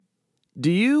Do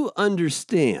you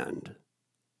understand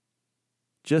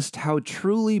just how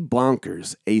truly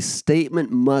bonkers a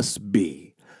statement must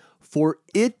be for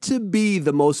it to be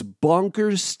the most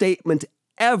bonkers statement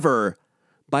ever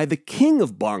by the king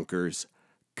of bonkers,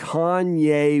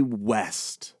 Kanye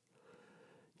West?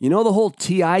 You know the whole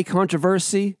T.I.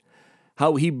 controversy?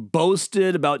 How he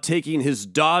boasted about taking his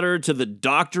daughter to the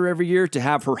doctor every year to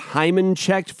have her hymen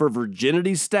checked for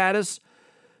virginity status,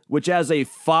 which as a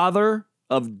father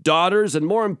of daughters, and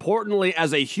more importantly,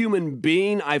 as a human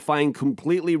being, I find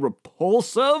completely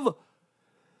repulsive.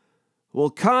 Well,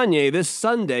 Kanye, this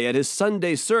Sunday at his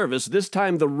Sunday service, this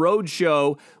time the road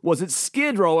show was at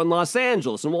Skid Row in Los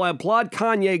Angeles. And while I applaud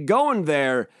Kanye going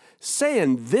there,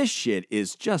 saying this shit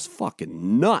is just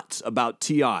fucking nuts about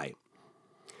T.I.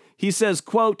 He says,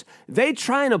 quote, they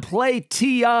trying to play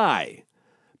T.I.,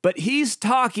 but he's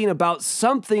talking about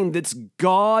something that's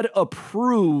God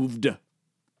approved.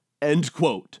 End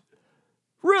quote.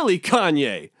 Really,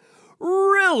 Kanye?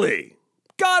 Really?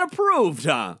 God approved,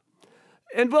 huh?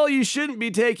 And well, you shouldn't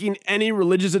be taking any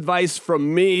religious advice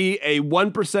from me, a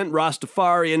 1%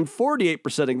 Rastafarian,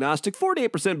 48% agnostic,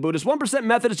 48% Buddhist, 1%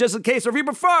 Methodist, just in case, or if you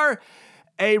prefer,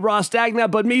 a Rastagna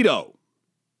Budmito.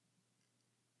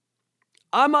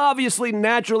 I'm obviously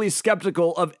naturally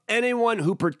skeptical of anyone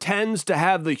who pretends to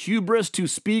have the hubris to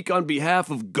speak on behalf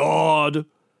of God.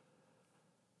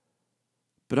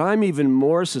 But I'm even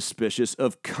more suspicious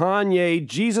of Kanye.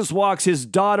 Jesus walks his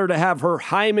daughter to have her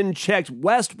hymen checked.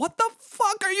 West, what the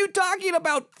fuck are you talking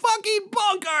about? Fucking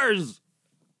bonkers!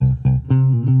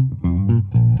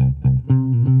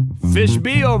 Fish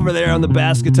B over there on the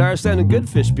bass guitar, sounding good,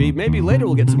 Fish B. Maybe later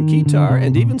we'll get some guitar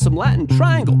and even some Latin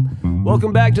triangle.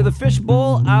 Welcome back to the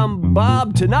Fishbowl. I'm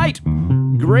Bob. Tonight,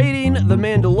 grading The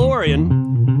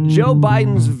Mandalorian, Joe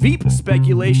Biden's Veep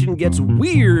speculation gets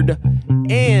weird,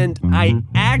 and I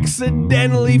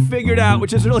accidentally figured out,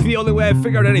 which is really the only way I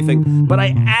figured out anything, but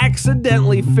I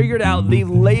accidentally figured out the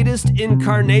latest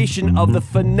incarnation of the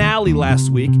finale last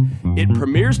week. It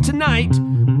premieres tonight.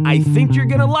 I think you're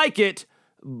gonna like it,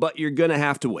 but you're gonna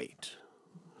have to wait.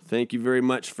 Thank you very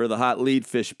much for the hot lead,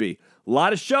 Fish B. A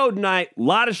lot of show tonight, a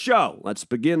lot of show. Let's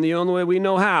begin the only way we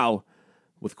know how,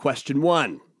 with question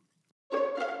 1.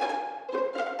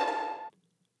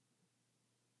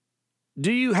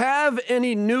 Do you have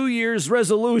any New Year's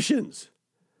resolutions?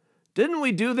 Didn't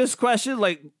we do this question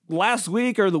like last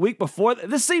week or the week before?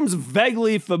 This seems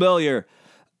vaguely familiar.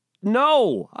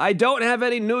 No, I don't have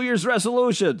any New Year's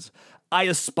resolutions. I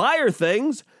aspire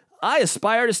things. I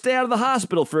aspire to stay out of the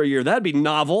hospital for a year. That'd be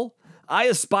novel. I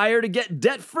aspire to get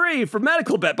debt-free for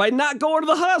medical debt by not going to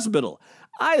the hospital.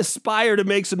 I aspire to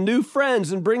make some new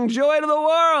friends and bring joy to the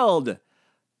world.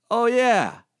 Oh,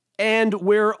 yeah. And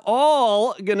we're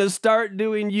all going to start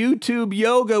doing YouTube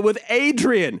yoga with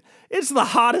Adriene. It's the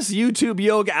hottest YouTube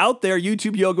yoga out there,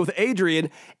 YouTube yoga with Adriene.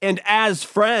 And as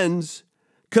friends,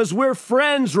 because we're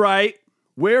friends, right?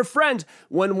 We're friends.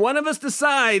 When one of us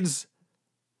decides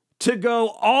to go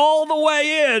all the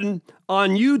way in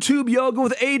on YouTube yoga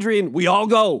with Adriene, we all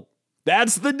go.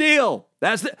 That's the deal.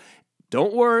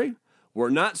 Don't worry. We're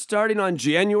not starting on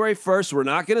January 1st. We're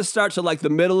not going to start till like the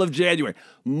middle of January.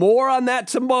 More on that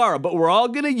tomorrow, but we're all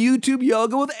going to YouTube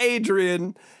yoga with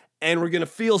Adriene, and we're going to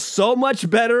feel so much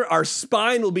better. Our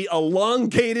spine will be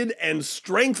elongated and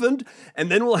strengthened, and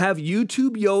then we'll have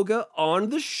YouTube yoga on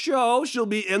the show. She'll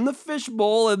be in the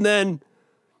fishbowl, and then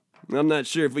I'm not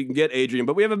sure if we can get Adriene,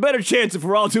 but we have a better chance if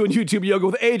we're all doing YouTube yoga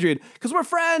with Adriene, because we're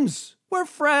friends. We're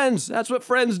friends. That's what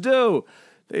friends do.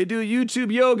 They do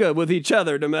YouTube yoga with each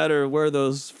other, no matter where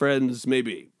those friends may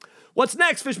be. What's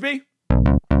next, Fishby?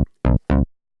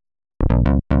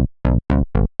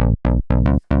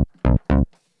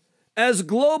 As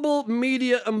Global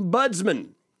Media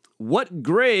Ombudsman, what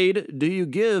grade do you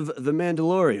give The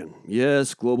Mandalorian?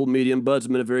 Yes, Global Media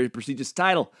Ombudsman, a very prestigious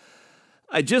title.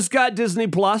 I just got Disney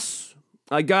Plus.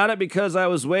 I got it because I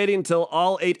was waiting until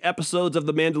all 8 episodes of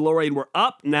The Mandalorian were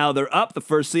up. Now they're up. The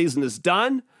first season is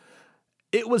done.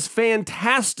 It was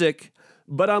fantastic,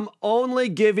 but I'm only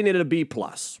giving it a B+.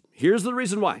 Here's the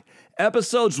reason why.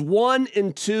 Episodes 1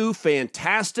 and 2,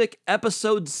 fantastic.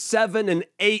 Episodes 7 and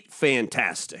 8,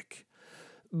 fantastic.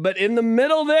 But in the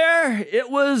middle there, it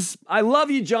was, I love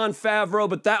you, Jon Favreau,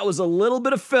 but that was a little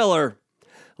bit of filler.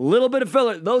 A little bit of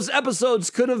filler. Those episodes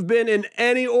could have been in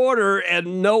any order,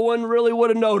 and no one really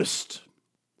would have noticed.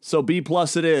 So B+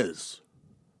 it is.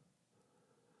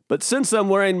 But since I'm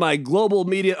wearing my Global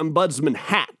Media Ombudsman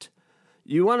hat,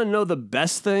 you want to know the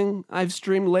best thing I've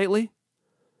streamed lately?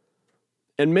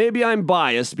 And maybe I'm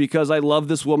biased because I love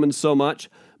this woman so much,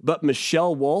 but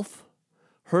Michelle Wolf,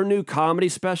 her new comedy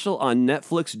special on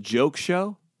Netflix, Joke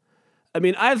Show, I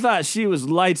mean, I thought she was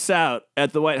lights out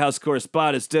at the White House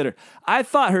Correspondents' Dinner. I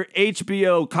thought her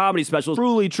HBO comedy special was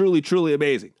truly, truly, truly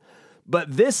amazing.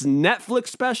 But this Netflix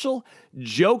special,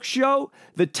 joke show,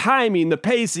 the timing, the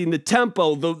pacing, the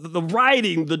tempo, the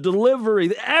writing, the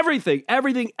delivery, everything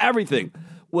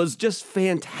was just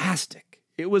fantastic.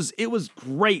 It was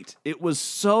great. It was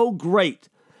so great.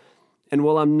 And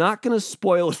while I'm not going to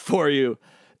spoil it for you,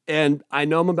 and I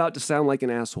know I'm about to sound like an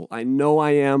asshole. I know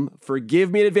I am.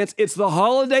 Forgive me in advance. It's the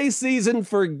holiday season.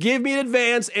 Forgive me in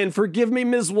advance. And forgive me,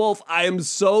 Ms. Wolf. I am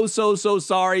so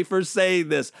sorry for saying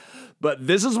this. But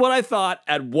this is what I thought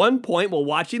at one point while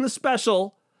watching the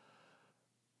special,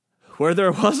 where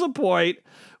there was a point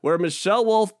where Michelle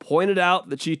Wolf pointed out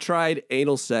that she tried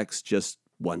anal sex just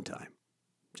one time.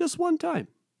 Just one time.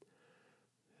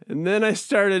 And then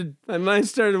my mind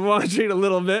started wandering a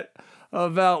little bit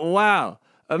about, wow,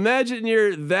 imagine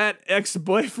you're that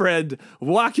ex-boyfriend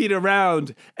walking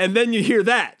around and then you hear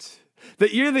that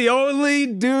you're the only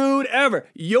dude ever.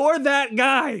 You're that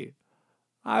guy.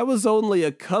 I was only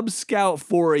a Cub Scout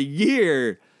for a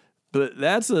year, but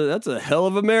that's a hell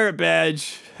of a merit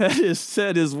badge.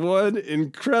 That is one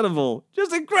incredible,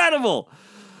 just incredible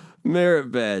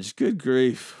merit badge. Good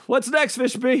grief. What's next,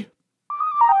 Fishby?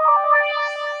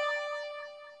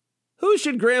 Who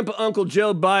should Grandpa Uncle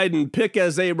Joe Biden pick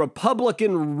as a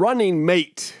Republican running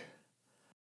mate?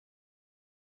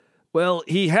 Well,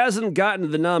 he hasn't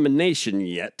gotten the nomination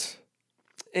yet.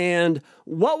 And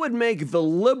what would make the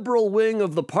liberal wing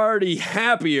of the party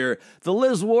happier, the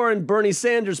Liz Warren, Bernie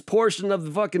Sanders portion of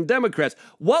the fucking Democrats,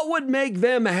 what would make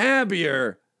them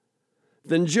happier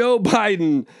than Joe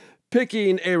Biden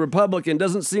picking a Republican?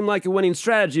 Doesn't seem like a winning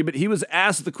strategy, but he was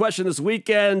asked the question this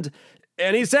weekend,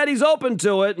 and he said he's open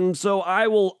to it, and so I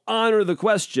will honor the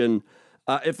question.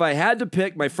 If I had to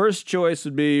pick, my first choice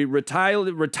would be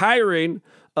retiring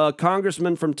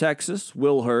Congressman from Texas,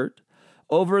 Will Hurt.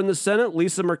 Over in the Senate,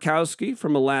 Lisa Murkowski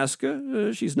from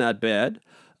Alaska. She's not bad.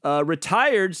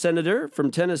 Retired Senator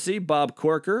from Tennessee, Bob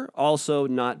Corker. Also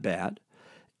not bad.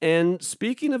 And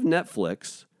speaking of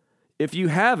Netflix, if you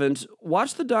haven't,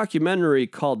 watch the documentary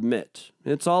called Mitt.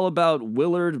 It's all about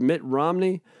Mitt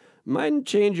Romney. Might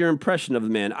change your impression of the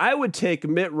man. I would take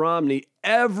Mitt Romney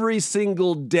every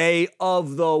single day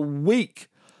of the week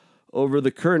over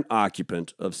the current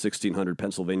occupant of 1600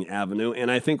 Pennsylvania Avenue, and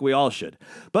I think we all should.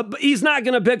 But he's not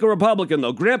going to pick a Republican,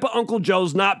 though. Grandpa Uncle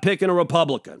Joe's not picking a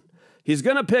Republican. He's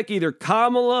going to pick either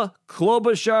Kamala,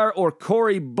 Klobuchar, or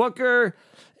Cory Booker,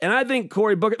 and I think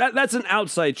Cory Booker, that's an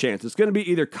outside chance. It's going to be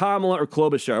either Kamala or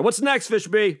Klobuchar. What's next,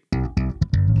 Fishby?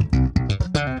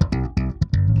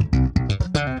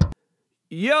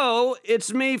 Yo,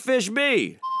 it's me,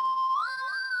 Fishby.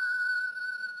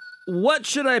 What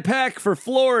should I pack for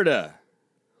Florida?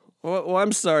 Well,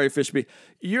 I'm sorry, Fishby.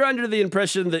 You're under the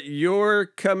impression that you're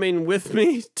coming with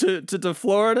me to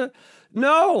Florida?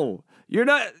 No, you're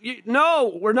not.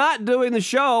 No, we're not doing the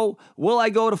show. Will I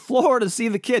go to Florida to see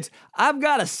the kids? I've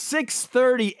got a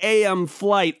 6:30 a.m.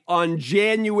 flight on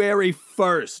January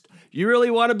 1st. You really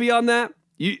want to be on that?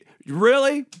 You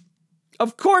really?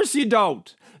 Of course you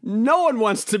don't. No one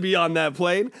wants to be on that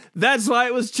plane. That's why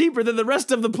it was cheaper than the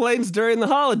rest of the planes during the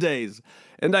holidays.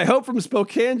 And I hope from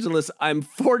Spokangeles, I'm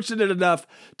fortunate enough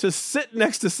to sit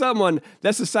next to someone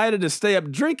that's decided to stay up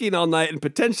drinking all night and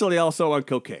potentially also on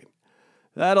cocaine.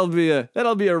 That'll be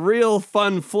a real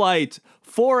fun flight.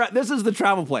 This is the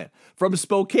travel plan. From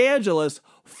Spokangeles,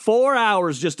 4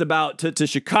 hours just about to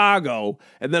Chicago,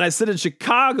 and then I sit in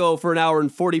Chicago for an hour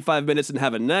and 45 minutes and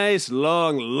have a nice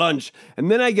long lunch, and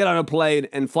then I get on a plane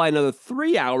and fly another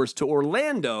 3 hours to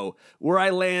Orlando, where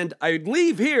I land. I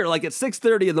leave here like at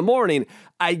 6:30 in the morning.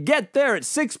 I get there at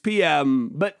 6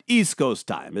 p.m., but East Coast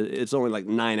time. It's only like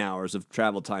 9 hours of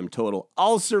travel time total.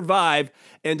 I'll survive,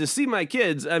 and to see my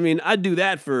kids, I mean, I'd do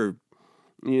that for,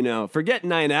 forget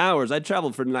 9 hours. I'd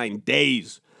travel for 9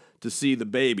 days to see the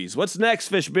babies. What's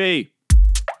next, Fishby?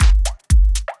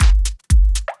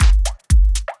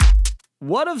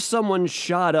 What if someone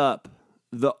shot up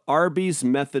the Arby's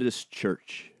Methodist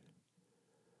Church?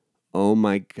 Oh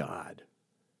my God.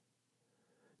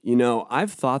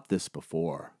 I've thought this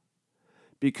before.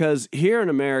 Because here in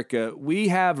America, we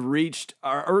have reached,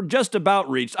 or just about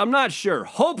reached, I'm not sure.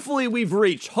 Hopefully we've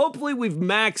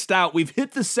maxed out. We've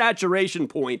hit the saturation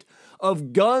point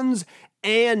of guns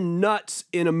and nuts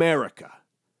in America.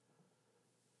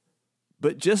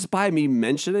 But just by me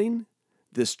mentioning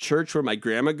this church where my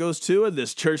grandma goes to, and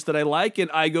this church that I like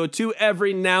and I go to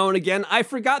every now and again, I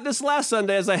forgot this last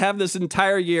Sunday as I have this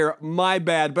entire year. My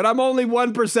bad, but I'm only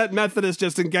 1% Methodist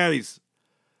just in case.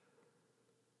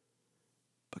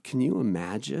 But can you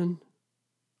imagine?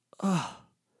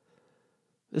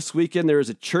 This weekend, there was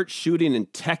a church shooting in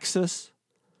Texas,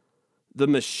 the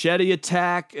machete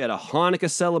attack at a Hanukkah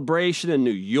celebration in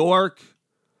New York.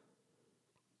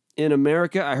 In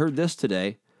America, I heard this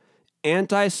today,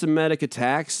 anti-Semitic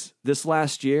attacks this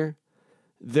last year,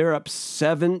 they're up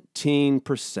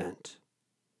 17%.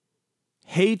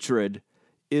 Hatred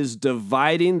is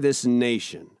dividing this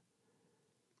nation.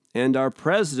 And our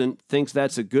president thinks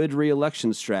that's a good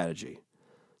re-election strategy.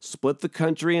 Split the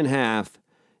country in half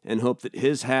and hope that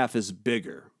his half is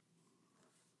bigger.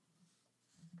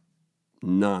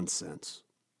 Nonsense.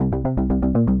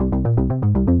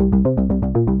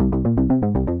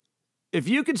 If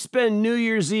you could spend New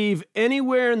Year's Eve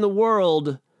anywhere in the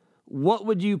world, what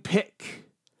would you pick?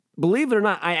 Believe it or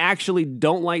not, I actually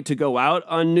don't like to go out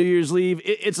on New Year's Eve.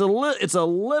 It's a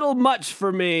little much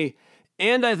for me,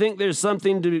 and I think there's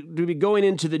something to be going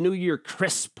into the New Year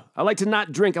crisp. I like to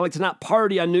not drink. I like to not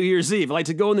party on New Year's Eve. I like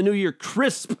to go in the New Year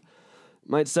crisp.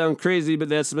 Might sound crazy, but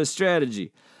that's my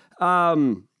strategy.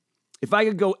 If I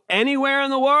could go anywhere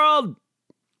in the world,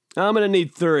 I'm going to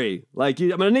need 3. I'm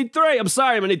going to need 3. I'm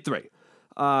sorry, I'm going to need 3.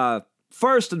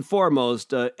 First and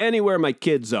foremost, anywhere my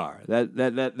kids are.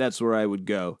 That's where I would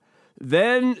go.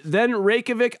 Then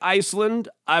Reykjavik, Iceland.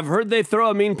 I've heard they throw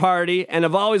a mean party, and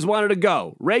I've always wanted to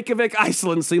go. Reykjavik,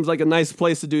 Iceland seems like a nice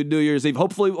place to do New Year's Eve.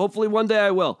 Hopefully one day I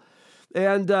will.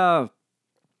 And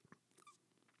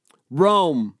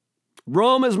Rome.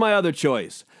 Rome is my other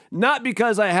choice. Not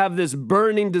because I have this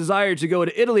burning desire to go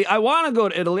to Italy. I want to go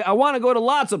to Italy. I want to go to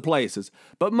lots of places.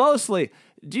 But mostly,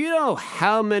 do you know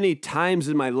how many times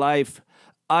in my life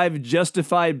I've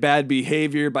justified bad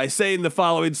behavior by saying the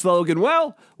following slogan,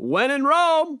 well, when in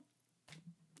Rome?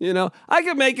 You know, I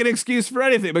could make an excuse for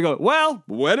anything, but go, well,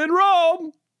 when in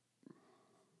Rome?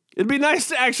 It'd be nice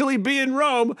to actually be in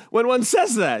Rome when one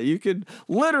says that. You could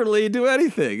literally do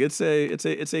anything. It's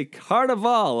a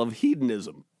carnival of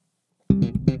hedonism.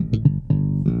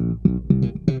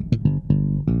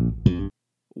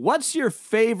 What's your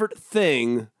favorite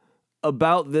thing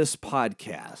about this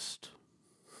podcast?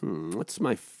 What's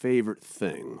my favorite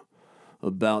thing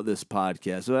about this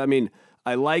podcast? I mean,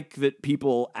 I like that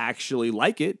people actually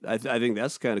like it. I think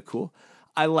that's kind of cool.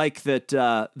 I like that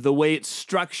the way it's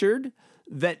structured,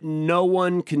 that no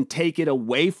one can take it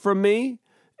away from me.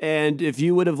 And if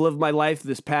you would have lived my life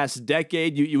this past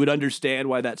decade, you would understand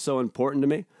why that's so important to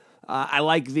me. I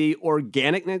like the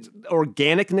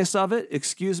organicness of it,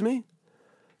 excuse me.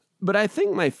 But I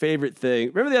think my favorite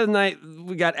thing, remember the other night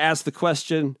we got asked the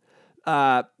question,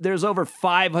 there's over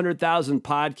 500,000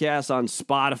 podcasts on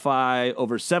Spotify,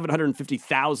 over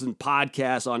 750,000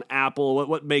 podcasts on Apple.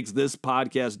 What makes this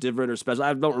podcast different or special?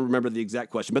 I don't remember the exact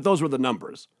question, but those were the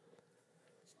numbers.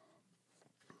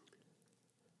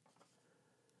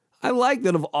 I like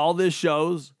that of all these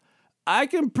shows, I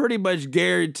can pretty much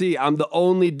guarantee I'm the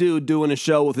only dude doing a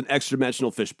show with an extra-dimensional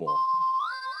fishbowl.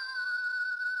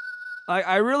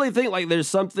 I really think like there's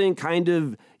something kind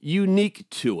of unique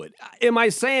to it. Am I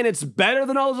saying it's better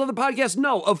than all those other podcasts?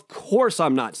 No, of course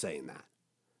I'm not saying that.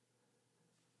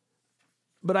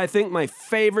 But I think my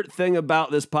favorite thing about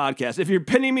this podcast, if you're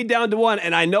pinning me down to one,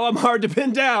 and I know I'm hard to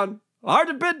pin down,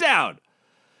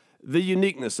 the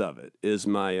uniqueness of it is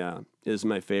my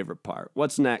favorite part.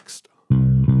 What's next?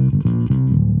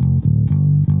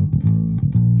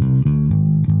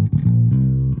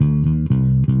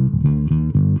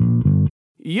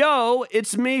 Yo,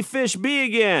 it's me, Fish B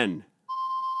again.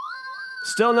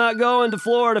 Still not going to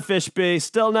Florida, Fish B.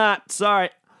 Still not. Sorry.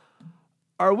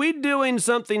 Are we doing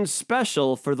something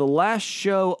special for the last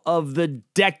show of the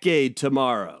decade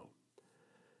tomorrow?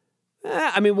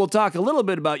 We'll talk a little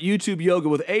bit about YouTube Yoga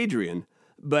with Adrian,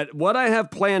 but what I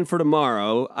have planned for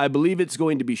tomorrow, I believe it's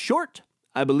going to be short,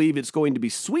 I believe it's going to be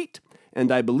sweet,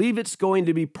 and I believe it's going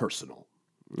to be personal.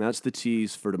 That's the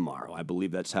tease for tomorrow. I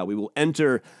believe that's how we will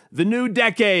enter the new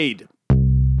decade.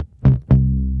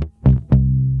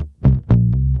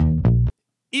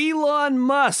 Elon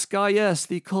Musk, yes,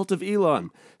 the cult of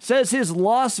Elon, says his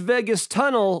Las Vegas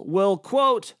tunnel will,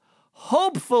 quote,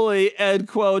 hopefully, end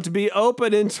quote, be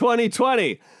open in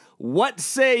 2020. What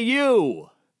say you?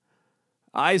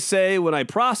 I say when I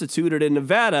prostituted in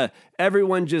Nevada,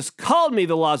 everyone just called me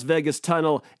the Las Vegas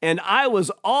tunnel, and I was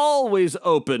always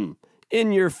open.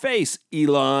 In your face,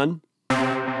 Elon.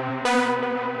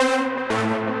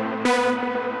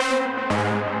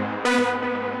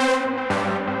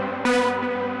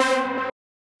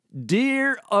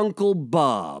 Dear Uncle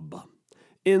Bob,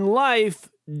 in life,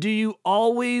 do you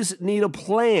always need a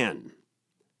plan?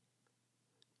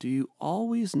 Do you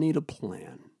always need a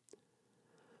plan?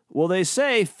 Well, they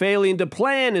say failing to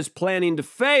plan is planning to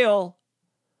fail.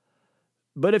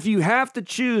 But if you have to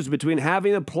choose between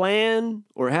having a plan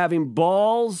or having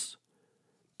balls,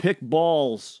 pick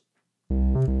balls.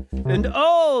 And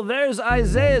oh, there's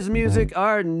Isaiah's music,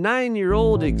 our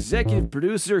 9-year-old executive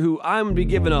producer who I'm going to be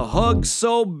giving a hug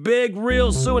so big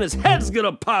real soon his head's going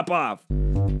to pop off.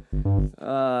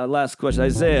 Last question.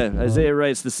 Isaiah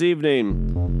writes this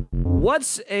evening,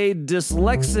 what's a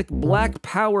dyslexic Black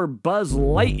Power Buzz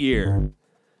Lightyear?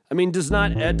 I mean, does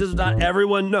not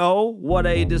everyone know what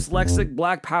a dyslexic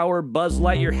Black Power Buzz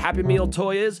Lightyear Happy Meal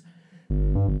toy is?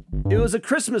 It was a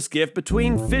Christmas gift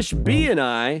between Fish B and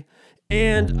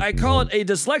I call it a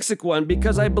dyslexic one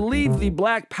because I believe the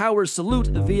Black Power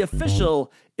salute, the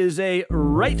official, is a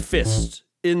right fist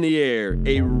in the air,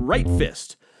 a right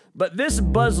fist. But this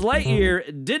Buzz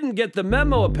Lightyear didn't get the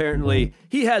memo, apparently.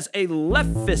 He has a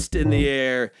left fist in the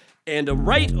air and a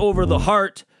right over the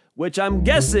heart, which I'm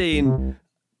guessing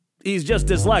he's just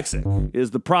dyslexic,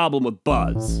 is the problem with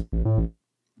Buzz.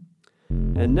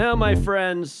 And now, my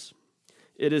friends,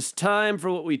 it is time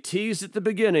for what we teased at the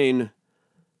beginning,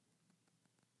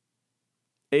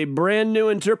 a brand new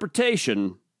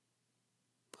interpretation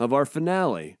of our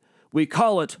finale. We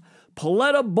call it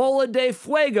Paleta Bola de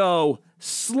Fuego /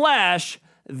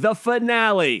 the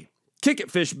finale. Kick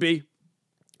it, Fish B.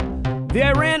 The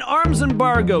Iran arms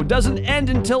embargo doesn't end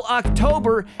until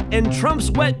October, and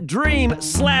Trump's wet dream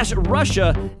 /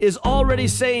 Russia is already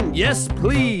saying yes,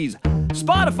 please.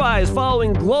 Spotify is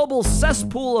following global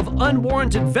cesspool of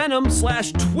unwarranted venom /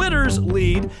 Twitter's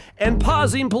lead and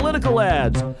pausing political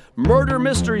ads. Murder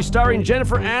Mystery starring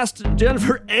Jennifer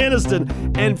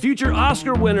Aniston and future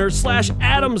Oscar winner /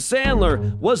 Adam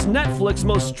Sandler was Netflix's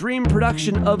most streamed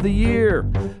production of the year.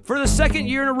 For the second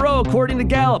year in a row, according to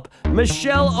Gallup,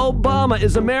 Michelle Obama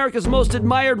is America's most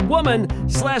admired woman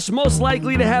 / most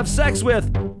likely to have sex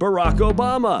with Barack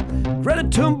Obama. Greta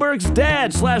Thunberg's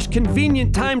dad /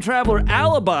 convenient time traveler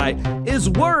alibi is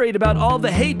worried about all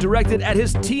the hate directed at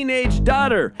his teenage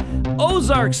daughter.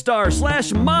 Ozark star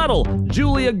 / model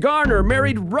Julia Garner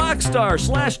married rock star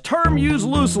 / term used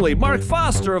loosely Mark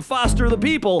Foster of Foster the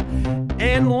People.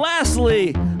 And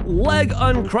lastly, leg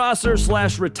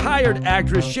uncrosser / retired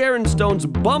actress Sharon Stone's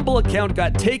Bumble account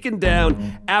got taken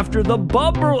down after the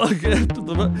Bumble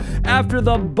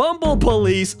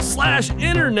police /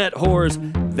 internet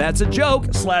whores. That's a joke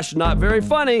 / not very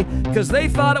funny because they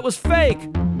thought it was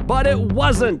fake, but it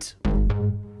wasn't.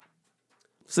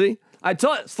 See, I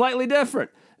told it slightly different.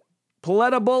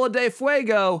 Paleta Bola de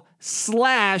Fuego /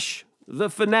 the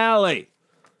finale.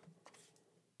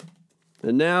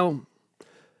 And now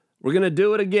we're going to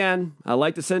do it again. I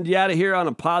like to send you out of here on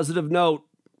a positive note.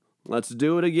 Let's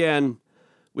do it again.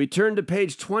 We turn to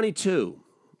page 22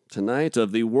 tonight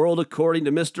of The World According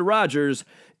to Mr. Rogers,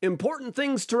 Important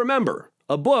Things to Remember,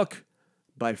 a book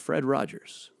by Fred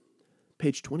Rogers.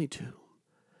 Page 22.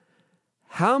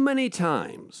 How many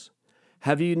times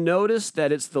have you noticed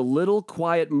that it's the little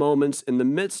quiet moments in the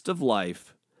midst of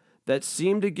life that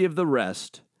seem to give the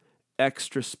rest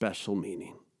extra special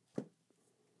meaning?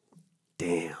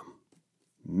 Damn.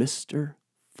 Mr.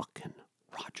 fucking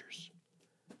Rogers.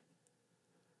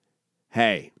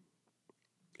 Hey,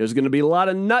 there's going to be a lot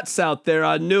of nuts out there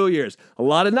on New Year's. A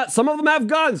lot of nuts. Some of them have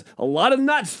guns. A lot of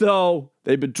nuts, though.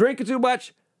 They've been drinking too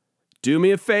much. Do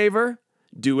me a favor.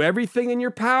 Do everything in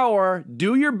your power.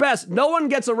 Do your best. No one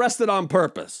gets arrested on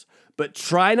purpose. But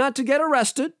try not to get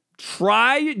arrested.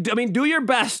 Do your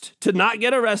best to not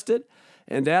get arrested.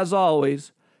 And as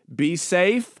always, be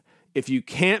safe. If you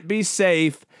can't be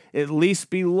safe, at least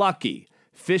be lucky.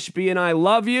 Fishby and I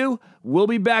love you. We'll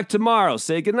be back tomorrow.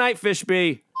 Say goodnight,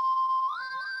 Fishby.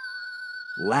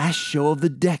 Last show of the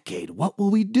decade. What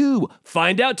will we do?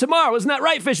 Find out tomorrow. Isn't that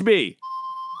right, Fishby?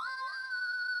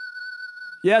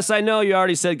 Yes, I know you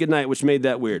already said goodnight, which made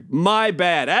that weird. My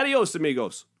bad. Adios,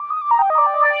 amigos.